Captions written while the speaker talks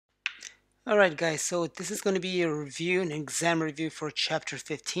Alright guys, so this is going to be a review, an exam review for chapter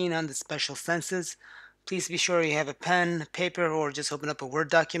 15 on the special senses. Please be sure you have a pen, paper, or just open up a Word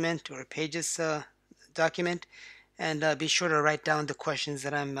document or a Pages document, and be sure to write down the questions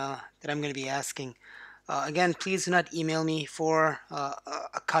that I'm going to be asking. Again, please do not email me for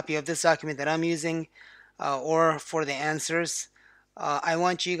a copy of this document that I'm using or for the answers. I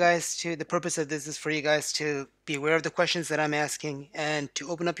want you guys to, the purpose of this is for you guys to be aware of the questions that I'm asking and to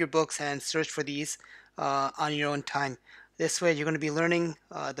open up your books and search for these on your own time. This way, you're going to be learning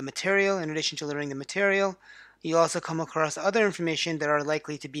the material. In addition to learning the material, you also come across other information that are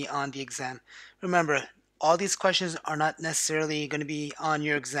likely to be on the exam. Remember, all these questions are not necessarily going to be on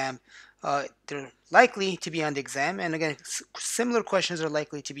your exam. They're likely to be on the exam, and again, similar questions are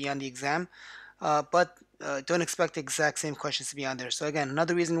likely to be on the exam, but don't expect the exact same questions to be on there. So again,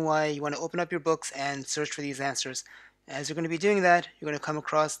 another reason why you want to open up your books and search for these answers. As you're going to be doing that, you're going to come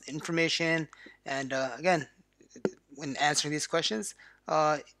across information, and again, when answering these questions,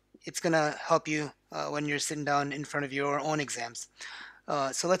 uh, it's going to help you when you're sitting down in front of your own exams.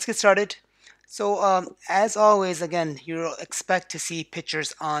 So let's get started. So as always, again, you expect to see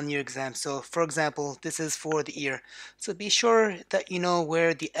pictures on your exam. So for example, this is for the ear. So be sure that you know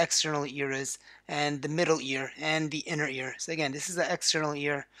where the external ear is and the middle ear and the inner ear. So again, this is the external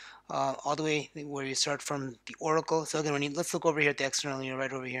ear all the way where you start from the auricle. So again, let's look over here at the external ear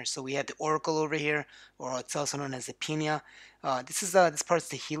right over here. So we have the auricle over here, or it's also known as the pinna. This part's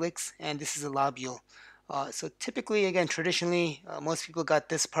the helix, and this is the lobule. So typically, again, traditionally, most people got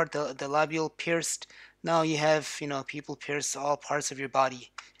this part, the lobule pierced. Now you have, people pierce all parts of your body.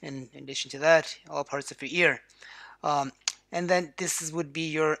 And in addition to that, all parts of your ear. Um, and then would be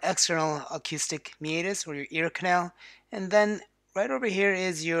your external acoustic meatus, or your ear canal. And then right over here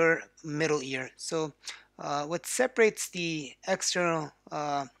is your middle ear. So what separates the external,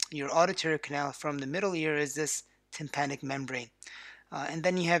 your auditory canal from the middle ear is this tympanic membrane. And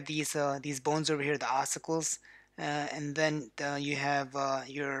then you have these bones over here, the ossicles, and then you have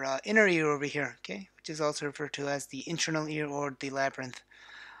your inner ear over here, okay, which is also referred to as the internal ear or the labyrinth.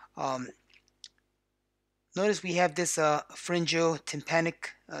 Um, Notice we have this pharyngotympanic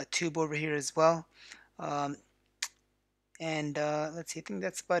tube over here as well. Um, and let's see, I think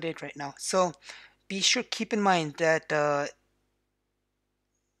that's about it right now. So be sure, keep in mind that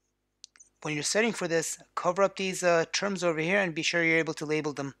when you're studying for this, cover up these terms over here and be sure you're able to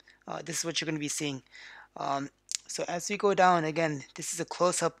label them. This is what you're going to be seeing. Um, so as we go down, again, this is a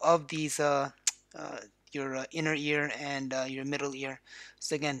close-up of these uh, your inner ear and your middle ear.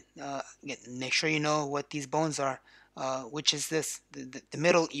 So again, make sure you know what these bones are. Which is this, the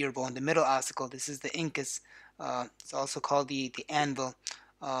middle ear bone, the middle ossicle. This is the incus. It's also called the anvil.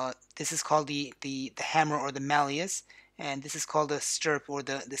 This is called the hammer or the malleus, and this is called the stirp or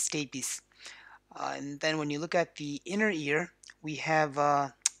the stapes. And then when you look at the inner ear, we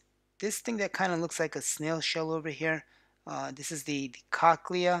have this thing that kind of looks like a snail shell over here. This is the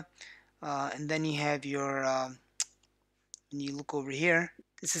cochlea. And then you have when you look over here,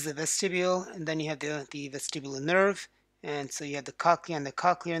 this is the vestibule, and then you have the vestibular nerve. And so you have the cochlea and the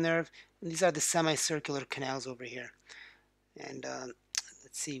cochlear nerve. And these are the semicircular canals over here. And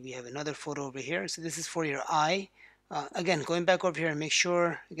let's see, we have another photo over here. So this is for your eye. Again, going back over here, and make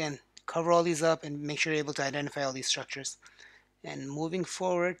sure, again, cover all these up and make sure you're able to identify all these structures. And moving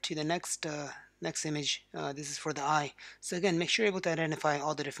forward to the next image, this is for the eye. So again, make sure you're able to identify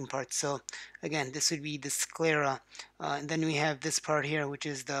all the different parts. So again, this would be the sclera, and then we have this part here, which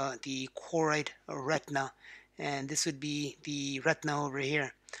is the choroid or retina, and this would be the retina over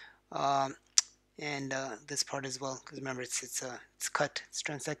here. Um, and this part as well, because remember it's cut, it's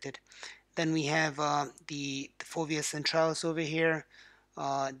transected. Then we have the fovea centralis over here.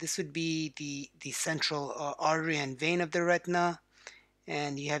 This would be the central artery and vein of the retina,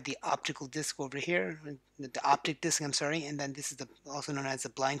 and you have the optical disc over here, the optic disc, I'm sorry, and then this is also known as the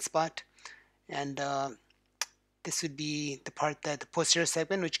blind spot. And this would be the part, that the posterior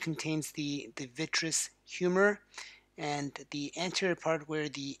segment, which contains the vitreous humor, and the anterior part where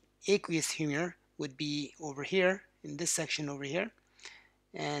the aqueous humor would be over here in this section over here.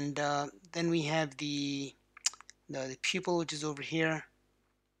 And then we have the pupil, which is over here.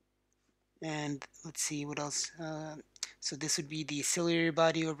 And let's see what else. So this would be the ciliary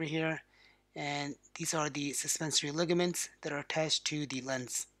body over here, and these are the suspensory ligaments that are attached to the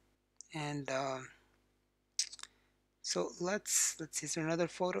lens. And so let's see, is there another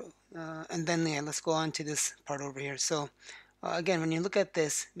photo? And then yeah, let's go on to this part over here. So again, when you look at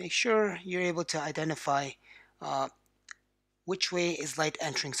this, make sure you're able to identify which way is light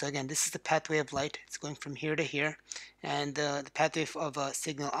entering? So again, this is the pathway of light. It's going from here to here, and the pathway of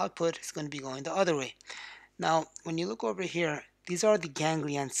signal output is going to be going the other way. Now, when you look over here, these are the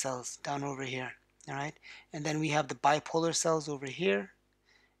ganglion cells down over here, all right? And then we have the bipolar cells over here,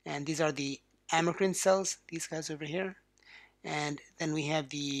 and these are the amacrine cells, these guys over here. And then we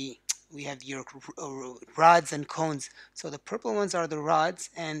have your rods and cones. So the purple ones are the rods,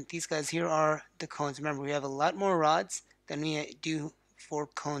 and these guys here are the cones. Remember, we have a lot more rods than we do for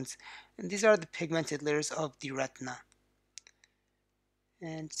cones. And these are the pigmented layers of the retina.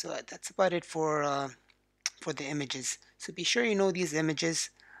 And so that's about it for the images. So be sure you know these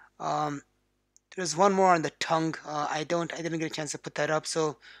images. There's one more on the tongue. I didn't get a chance to put that up.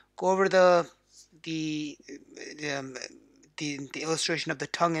 So go over the the, um, the illustration of the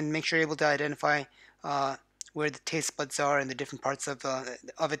tongue and make sure you're able to identify uh, where the taste buds are and the different parts of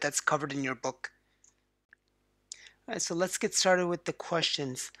it that's covered in your book. All right, so let's get started with the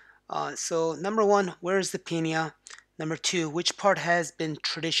questions. So number one, where is the pinea? Number two, which part has been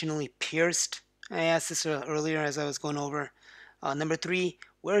traditionally pierced? I asked this earlier as I was going over. Number three,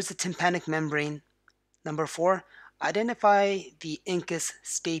 where is the tympanic membrane? Number four, identify the incus,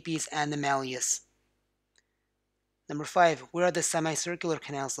 stapes, and the malleus. Number five, where are the semicircular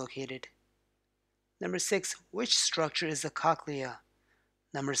canals located? Number six, which structure is the cochlea?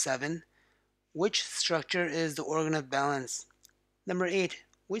 Number seven, which structure is the organ of balance? Number eight,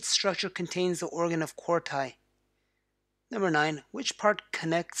 which structure contains the organ of Corti? Number nine, which part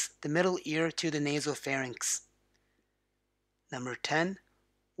connects the middle ear to the nasopharynx? Number 10,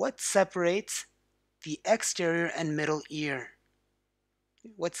 what separates the exterior and middle ear?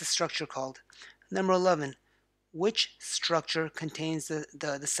 What's the structure called? Number 11, which structure contains the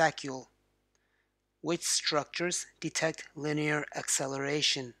saccule? Which structures detect linear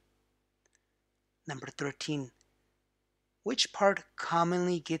acceleration? Number 13, which part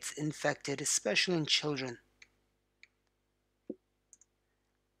commonly gets infected, especially in children?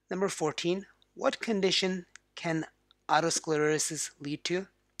 Number 14, what condition can autosclerosis lead to?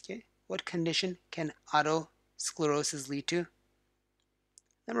 Okay, what condition can autosclerosis lead to?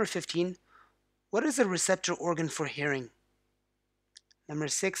 Number 15, what is a receptor organ for hearing? Number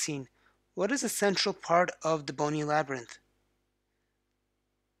 16, what is a central part of the bony labyrinth?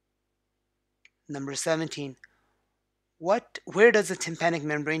 Number 17, where does the tympanic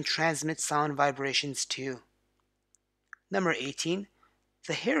membrane transmit sound vibrations to? Number 18,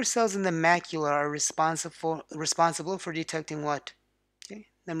 the hair cells in the macula are responsible for detecting what? Okay.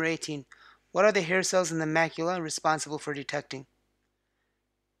 Number 18, what are the hair cells in the macula responsible for detecting?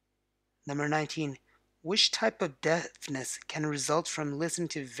 Number 19, which type of deafness can result from listening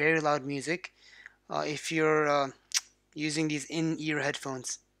to very loud music if you're using these in-ear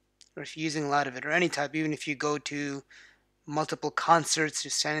headphones, or if you're using a lot of it, or any type, even if you go to multiple concerts,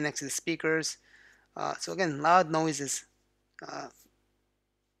 you're standing next to the speakers. So again, loud noises uh,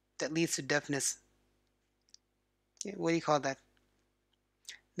 that leads to deafness. Okay, what do you call that?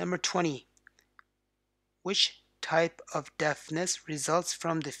 Number 20, which type of deafness results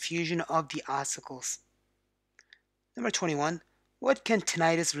from the fusion of the ossicles? Number 21, what can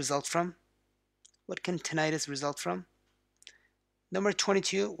tinnitus result from? What can tinnitus result from? Number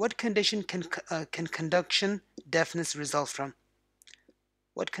 22, what condition can conduction deafness result from?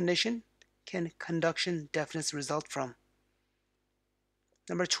 What condition can conduction deafness result from?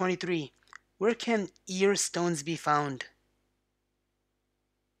 Number 23, where can ear stones be found?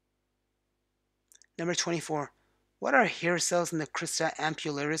 Number 24, what are hair cells in the crista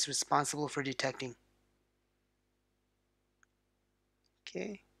ampullaris responsible for detecting?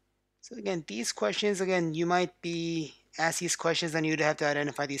 Okay, so again, these questions, again, you might be asked these questions and you'd have to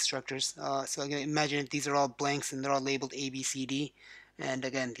identify these structures. So again, imagine if these are all blanks and they're all labeled A, B, C, D. And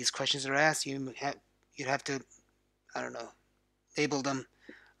again, these questions are asked, you'd have to, I don't know, label them.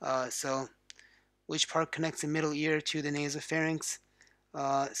 So which part connects the middle ear to the nasopharynx?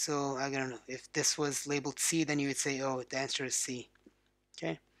 So I don't know, if this was labeled C, then you would say, oh, the answer is C.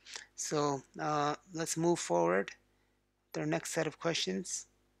 Okay, so let's move forward with our next set of questions.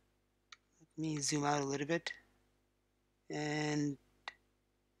 Let me zoom out a little bit. And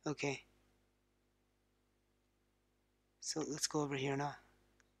okay, so let's go over here now.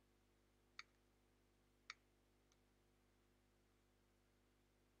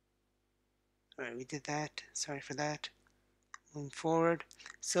 All right, we did that. Sorry for that. Moving forward.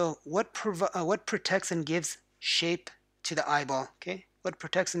 So what protects and gives shape to the eyeball? Okay, what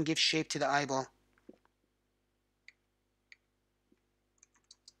protects and gives shape to the eyeball?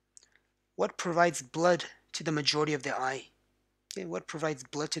 What provides blood to the majority of the eye? Okay, what provides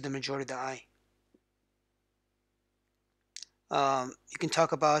blood to the majority of the eye? You can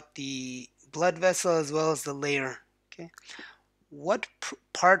talk about the blood vessel as well as the layer. Okay. What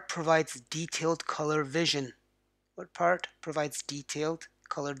part provides detailed color vision? What part provides detailed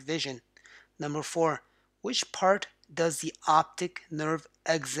colored vision? Number 4, which part does the optic nerve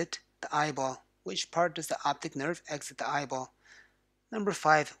exit the eyeball? Which part does the optic nerve exit the eyeball? Number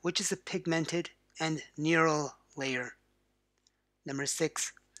 5, which is a pigmented and neural layer? Number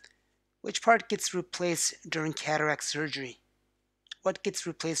 6, which part gets replaced during cataract surgery? What gets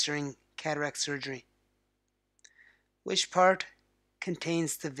replaced during cataract surgery? Which part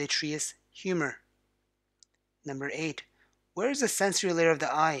contains the vitreous humor? Number 8, where is the sensory layer of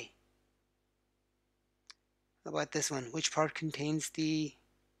the eye? How about this one? Which part contains the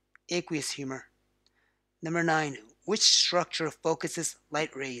aqueous humor? Number 9, which structure focuses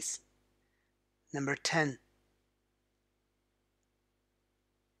light rays? Number 10,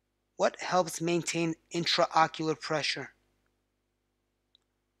 what helps maintain intraocular pressure?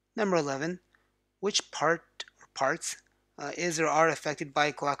 Number 11, which part or parts is or are affected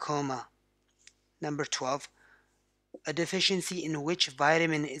by glaucoma? Number 12, a deficiency in which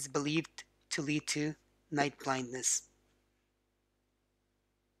vitamin is believed to lead to night blindness?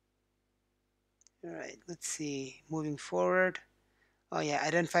 All right, let's see. Moving forward. Oh yeah,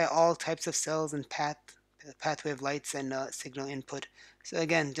 identify all types of cells and pathway of lights and signal input. So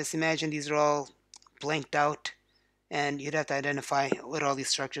again, just imagine these are all blanked out, and you'd have to identify what all these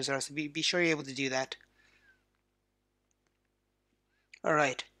structures are. So be sure you're able to do that. All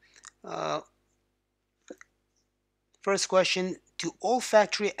right. Uh, First question: do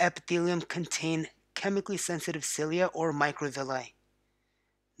olfactory epithelium contain chemically sensitive cilia or microvilli?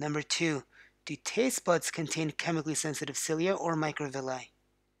 Number 2, do taste buds contain chemically sensitive cilia or microvilli?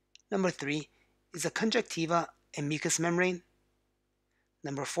 Number 3, is a conjunctiva a mucous membrane?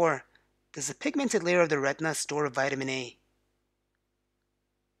 Number 4, does the pigmented layer of the retina store vitamin A?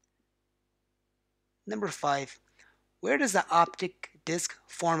 Number 5, where does the optic disc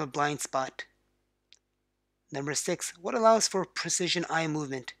form a blind spot? Number 6, what allows for precision eye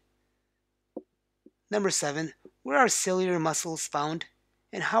movement? Number 7, where are ciliary muscles found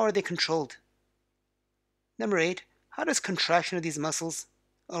and how are they controlled? Number 8, how does contraction of these muscles,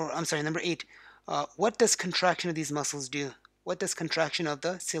 number 8, what does contraction of these muscles do? What does contraction of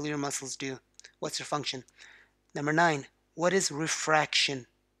the ciliary muscles do? What's their function? Number 9, what is refraction?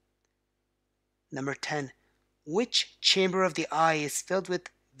 Number 10, which chamber of the eye is filled with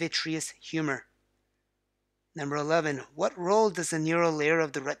vitreous humor? Number 11, what role does the neural layer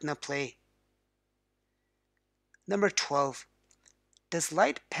of the retina play? Number 12, does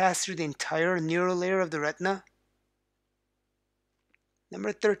light pass through the entire neural layer of the retina?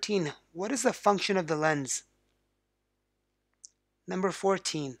 Number 13, what is the function of the lens? Number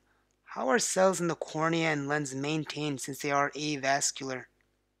 14, how are cells in the cornea and lens maintained since they are avascular?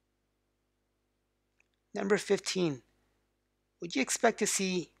 Number 15, would you expect to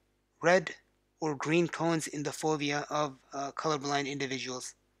see red or green cones in the fovea of colorblind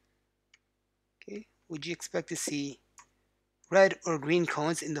individuals? Okay, would you expect to see red or green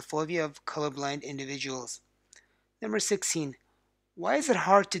cones in the fovea of colorblind individuals? Number 16, why is it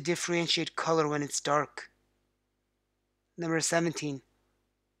hard to differentiate color when it's dark? Number 17,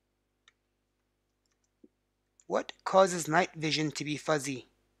 what causes night vision to be fuzzy?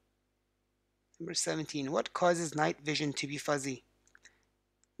 Number 17, what causes night vision to be fuzzy?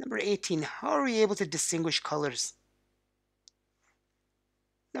 Number 18, how are we able to distinguish colors?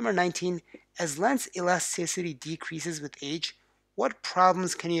 Number 19, as lens elasticity decreases with age, what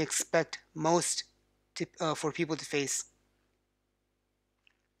problems can you expect most for people to face?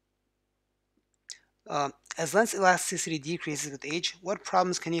 As lens elasticity decreases with age, what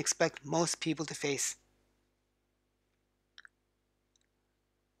problems can you expect most people to face?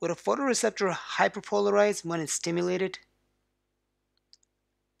 Would a photoreceptor hyperpolarize when it's stimulated?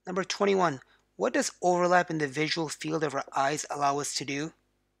 Number 21, what does overlap in the visual field of our eyes allow us to do?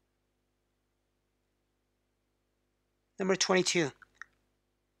 Number 22,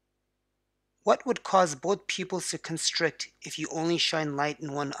 what would cause both pupils to constrict if you only shine light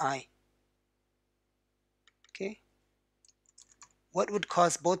in one eye? Okay. What would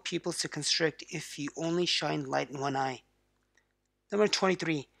cause both pupils to constrict if you only shine light in one eye? Number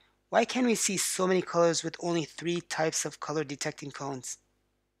 23, why can we see so many colors with only 3 types of color detecting cones?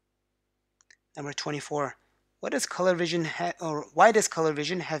 Number 24, what does color vision why does color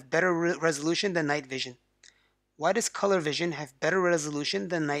vision have better resolution than night vision? Why does color vision have better resolution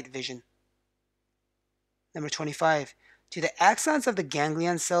than night vision? Number 25, do the axons of the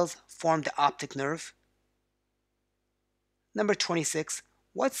ganglion cells form the optic nerve? Number 26,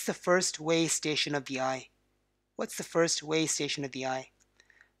 what's the first way station of the eye? What's the first way station of the eye?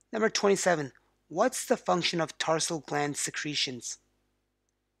 Number 27. What's the function of tarsal gland secretions?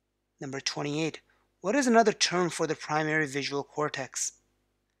 Number 28. What is another term for the primary visual cortex?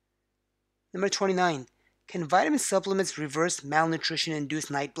 Number 29. Can vitamin supplements reverse malnutrition-induced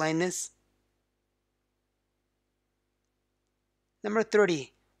night blindness? Number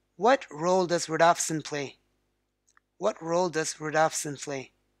 30. What role does rhodopsin play? What role does rhodopsin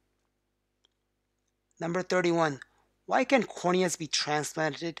play? Number 31. Why can corneas be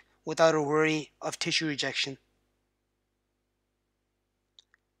transplanted without a worry of tissue rejection?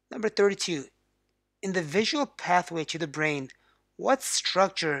 Number 32. In the visual pathway to the brain, what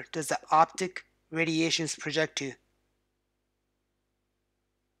structure does the optic radiations project to?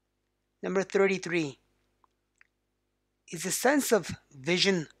 Number 33. Is the sense of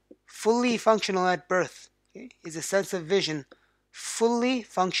vision fully functional at birth? Okay. Is the sense of vision fully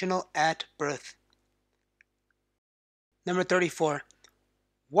functional at birth? Number 34.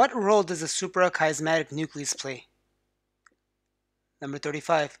 What role does the suprachiasmatic nucleus play? Number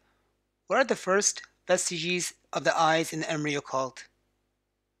 35. What are the first vestiges of the eyes in the embryo called?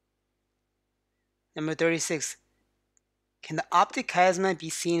 Number 36. Can the optic chiasma be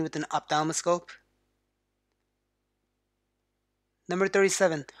seen with an ophthalmoscope? Number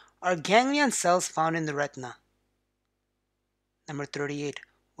 37. Are ganglion cells found in the retina? Number 38.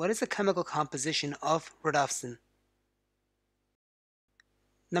 What is the chemical composition of rhodopsin?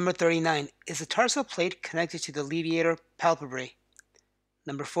 Number 39. Is the tarsal plate connected to the levator palpebrae?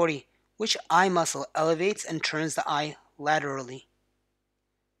 Number 40. Which eye muscle elevates and turns the eye laterally?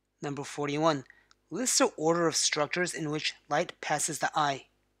 Number 41. List the order of structures in which light passes the eye.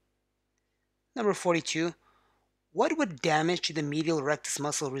 Number 42. What would damage to the medial rectus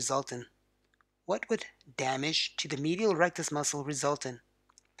muscle result in? What would damage to the medial rectus muscle result in?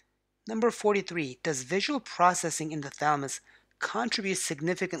 Number 43. Does visual processing in the thalamus contribute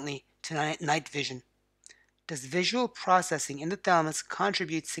significantly to night vision? Does visual processing in the thalamus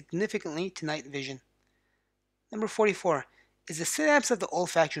contribute significantly to night vision? Number 44. Is the synapse of the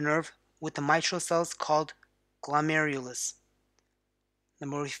olfactory nerve with the mitral cells called glomerulus?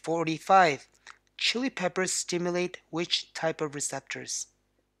 Number 45. Chili peppers stimulate which type of receptors?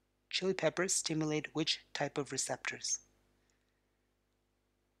 Chili peppers stimulate which type of receptors?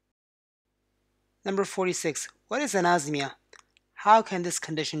 Number 46. What is anosmia? How can this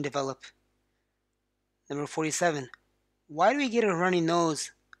condition develop? Number 47. Why do we get a runny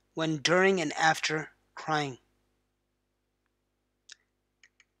nose when during and after crying?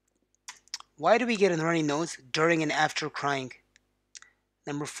 Why do we get a runny nose during and after crying?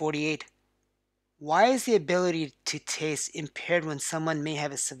 Number 48. Why is the ability to taste impaired when someone may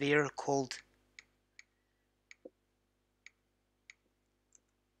have a severe cold?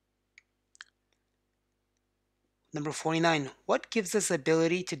 Number 49. What gives us the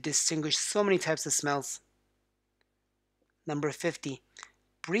ability to distinguish so many types of smells? Number 50.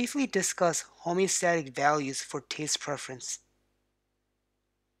 Briefly discuss homeostatic values for taste preference.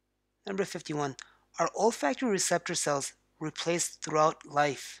 Number 51. Are olfactory receptor cells replaced throughout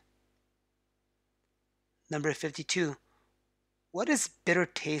life? Number 52. What is bitter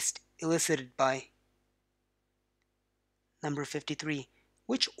taste elicited by? Number 53.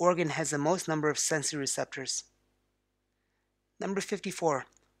 Which organ has the most number of sensory receptors? Number 54.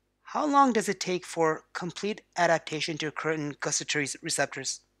 How long does it take for complete adaptation to occur in gustatory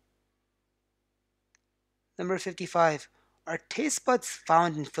receptors? Number 55. Are taste buds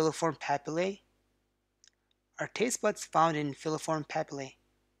found in filiform papillae? Are taste buds found in filiform papillae?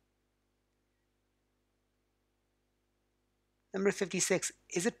 Number 56.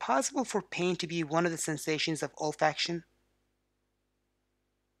 Is it possible for pain to be one of the sensations of olfaction?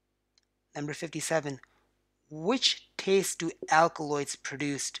 Number 57. Which taste do alkaloids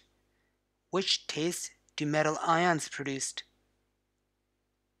produce? Which taste do metal ions produce?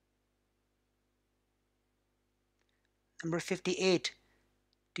 Number 58.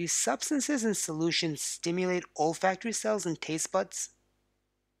 Do substances in solution stimulate olfactory cells and taste buds?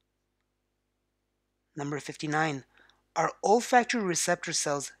 Number 59. Are olfactory receptor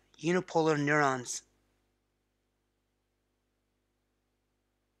cells unipolar neurons?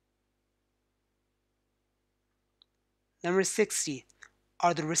 Number 60.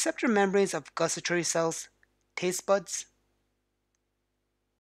 Are the receptor membranes of gustatory cells taste buds?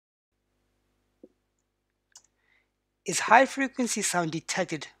 Is high frequency sound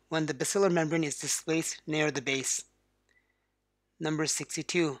detected when the basilar membrane is displaced near the base? Number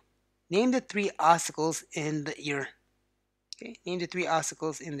 62. Name the three ossicles in the ear. Okay, name the three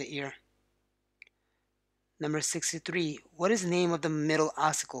ossicles in the ear. Number 63. What is the name of the middle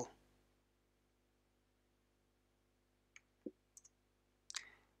ossicle?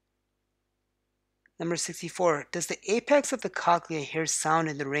 Number 64. Does the apex of the cochlea hear sound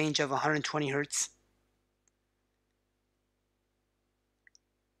in the range of 120 Hertz?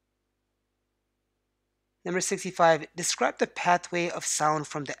 Number 65. Describe the pathway of sound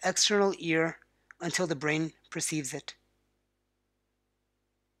from the external ear until the brain perceives it.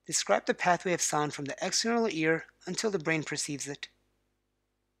 Describe the pathway of sound from the external ear until the brain perceives it.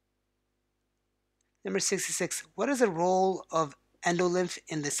 Number 66. What is the role of endolymph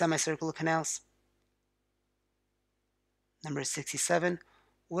in the semicircular canals? Number 67.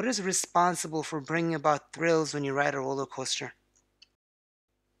 What is responsible for bringing about thrills when you ride a roller coaster?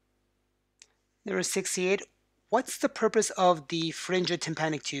 Number 68. What's the purpose of the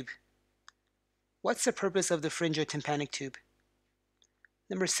pharyngotympanic tube? What's the purpose of the pharyngotympanic tube?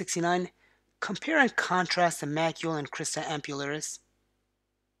 Number 69. Compare and contrast the macule and crista ampullaris.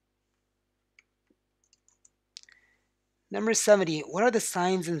 Number 70. What are the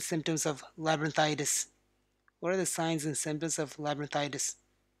signs and symptoms of labyrinthitis? What are the signs and symptoms of labyrinthitis?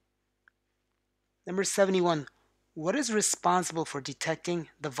 Number 71. What is responsible for detecting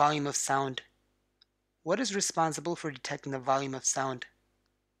the volume of sound? What is responsible for detecting the volume of sound?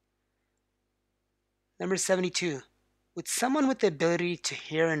 Number 72. Would someone with the ability to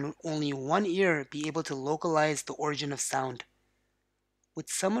hear in only one ear be able to localize the origin of sound? Would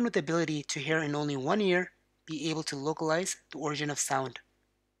someone with the ability to hear in only one ear be able to localize the origin of sound?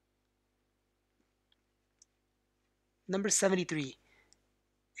 Number 73.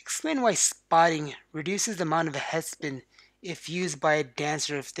 Explain why spotting reduces the amount of a head spin if used by a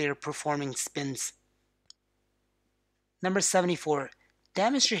dancer if they are performing spins. Number 74.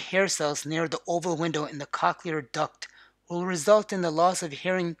 Damage to hair cells near the oval window in the cochlear duct will result in the loss of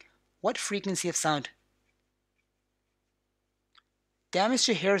hearing what frequency of sound? Damage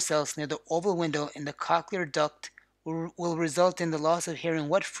to hair cells near the oval window in the cochlear duct will result in the loss of hearing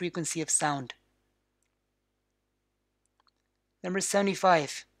what frequency of sound? Number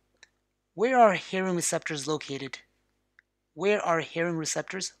 75. Where are hearing receptors located? Where are hearing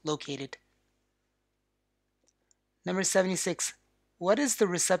receptors located? Number 76. What is the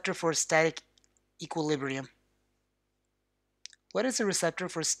receptor for static equilibrium? What is the receptor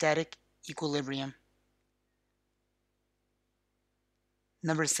for static equilibrium?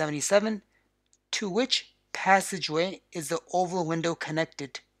 Number 77. To which passageway is the oval window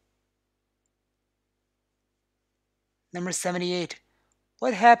connected? Number 78.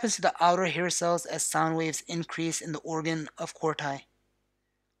 What happens to the outer hair cells as sound waves increase in the organ of corti?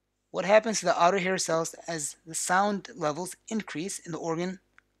 What happens to the outer hair cells as the sound levels increase in the organ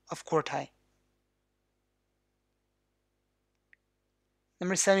of corti?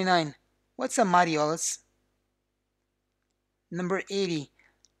 Number 79. What's a modiolus? Number 80.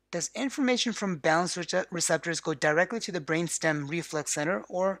 Does information from balance receptors go directly to the brainstem reflex center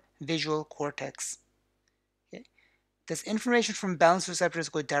or visual cortex? Okay. Does information from balance receptors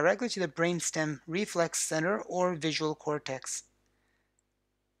go directly to the brainstem reflex center or visual cortex?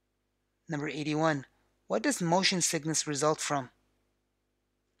 Number 81. What does motion sickness result from?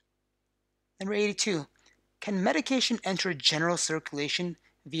 Number 82. Can medication enter general circulation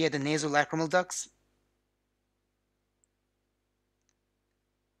via the nasolacrimal ducts?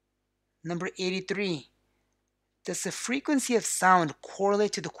 Number 83. Does the frequency of sound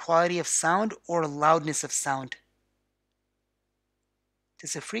correlate to the quality of sound or loudness of sound?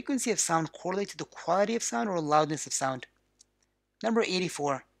 Does the frequency of sound correlate to the quality of sound or loudness of sound? Number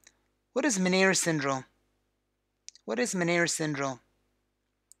 84. What is Meniere's syndrome? What is Meniere's syndrome?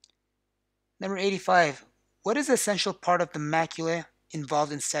 Number 85. What is the essential part of the macula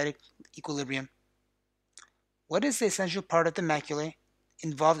involved in static equilibrium? What is the essential part of the macula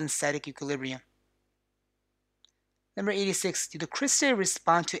involved in static equilibrium? Number 86. Do the cristae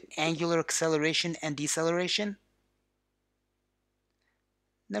respond to angular acceleration and deceleration?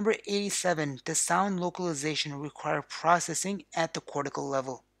 Number 87. Does sound localization require processing at the cortical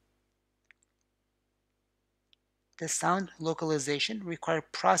level? Does sound localization require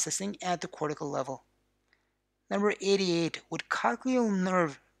processing at the cortical level? Number 88. Would cochlear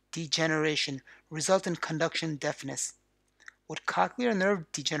nerve degeneration result in conduction deafness? Would cochlear nerve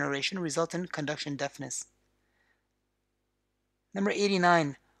degeneration result in conduction deafness? Number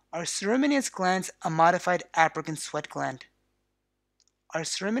 89. Are ceruminous glands a modified apricot sweat gland? Are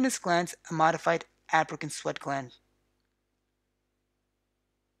ceruminous glands a modified apricot sweat gland?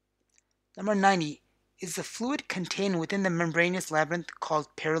 Number 90. Is the fluid contained within the membranous labyrinth called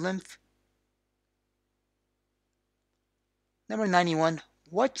perilymph? Number 91.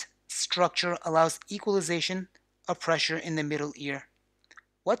 What structure allows equalization of pressure in the middle ear?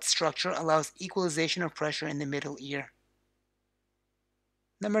 What structure allows equalization of pressure in the middle ear?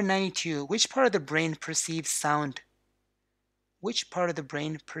 Number 92. Which part of the brain perceives sound? Which part of the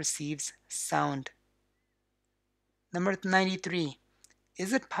brain perceives sound? Number 93.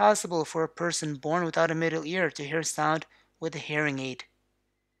 Is it possible for a person born without a middle ear to hear sound with a hearing aid?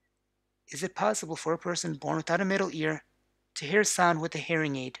 Is it possible for a person born without a middle ear to hear sound with a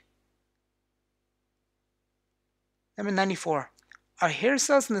hearing aid? Number 94. Are hair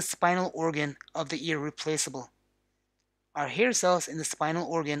cells in the spinal organ of the ear replaceable? Are hair cells in the spinal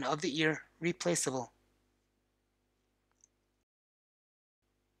organ of the ear replaceable?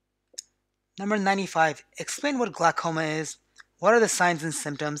 Number 95. Explain what glaucoma is, what are the signs and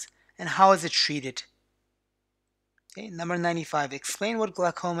symptoms, and how is it treated? Okay, number 95. Explain what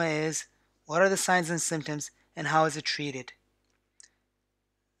glaucoma is, what are the signs and symptoms, and how is it treated?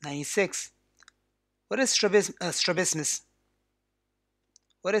 96. What is strabismus?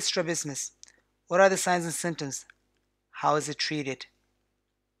 What is strabismus? What are the signs and symptoms? How is it treated?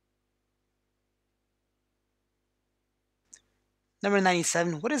 Number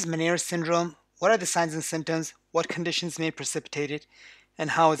 97. What is Meniere's syndrome? What are the signs and symptoms? What conditions may precipitate it?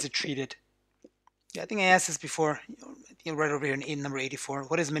 And how is it treated? Yeah, I think I asked this before. Right over here in number 84.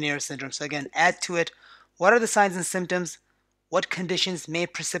 What is Meniere's syndrome? So again, add to it. What are the signs and symptoms? What conditions may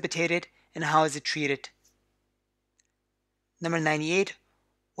precipitate it? And how is it treated? Number 98.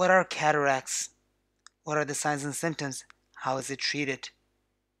 What are cataracts? What are the signs and symptoms? How is it treated?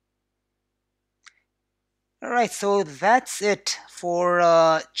 Alright, so that's it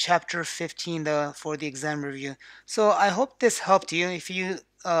for chapter 15 for the exam review. So I hope this helped you. If you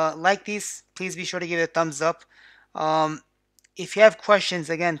like these, please be sure to give it a thumbs up. If you have questions,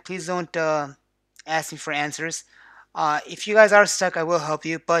 again, please don't ask me for answers. If you guys are stuck, I will help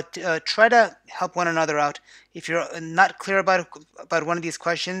you, but try to help one another out. If you're not clear about one of these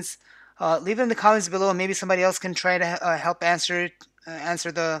questions, leave it in the comments below. Maybe somebody else can try to help answer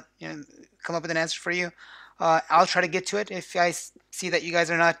come up with an answer for you. I'll try to get to it. If I see that you guys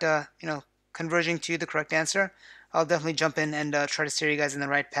are not, converging to the correct answer, I'll definitely jump in and try to steer you guys in the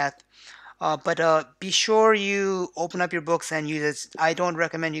right path. But be sure you open up your books and use it. I don't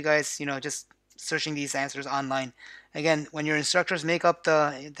recommend you guys, just searching these answers online. Again, when your instructors make up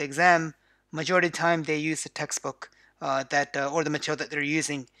the exam, majority of the time they use the textbook or the material that they're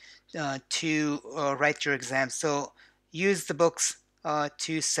using to write your exam. So use the books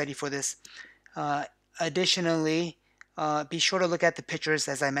to study for this. Additionally, be sure to look at the pictures,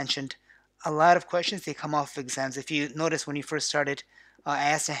 as I mentioned. A lot of questions, they come off of exams. If you notice when you first started, I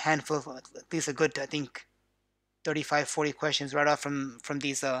asked a handful of, at least a good, I think, 35, 40 questions right off from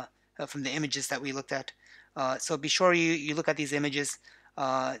the images that we looked at. So be sure you look at these images,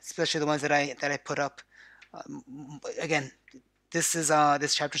 especially the ones that I put up. Again, this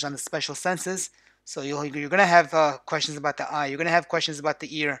chapter's on the special senses, so you're gonna have questions about the eye. You're gonna have questions about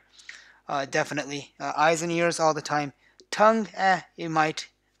the ear. Definitely. Eyes and ears all the time. Tongue, you might.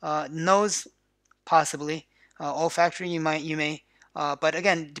 Nose, possibly. Olfactory, you may. But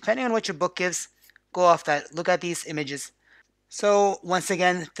again, depending on what your book gives, go off that. Look at these images. So once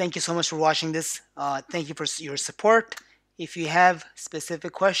again, thank you so much for watching this. Thank you for your support. If you have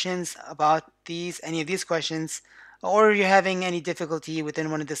specific questions about any of these questions, or you're having any difficulty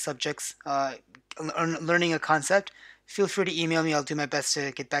within one of the subjects, learning a concept, feel free to email me. I'll do my best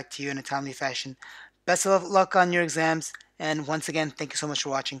to get back to you in a timely fashion. Best of luck on your exams, and once again, thank you so much for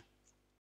watching.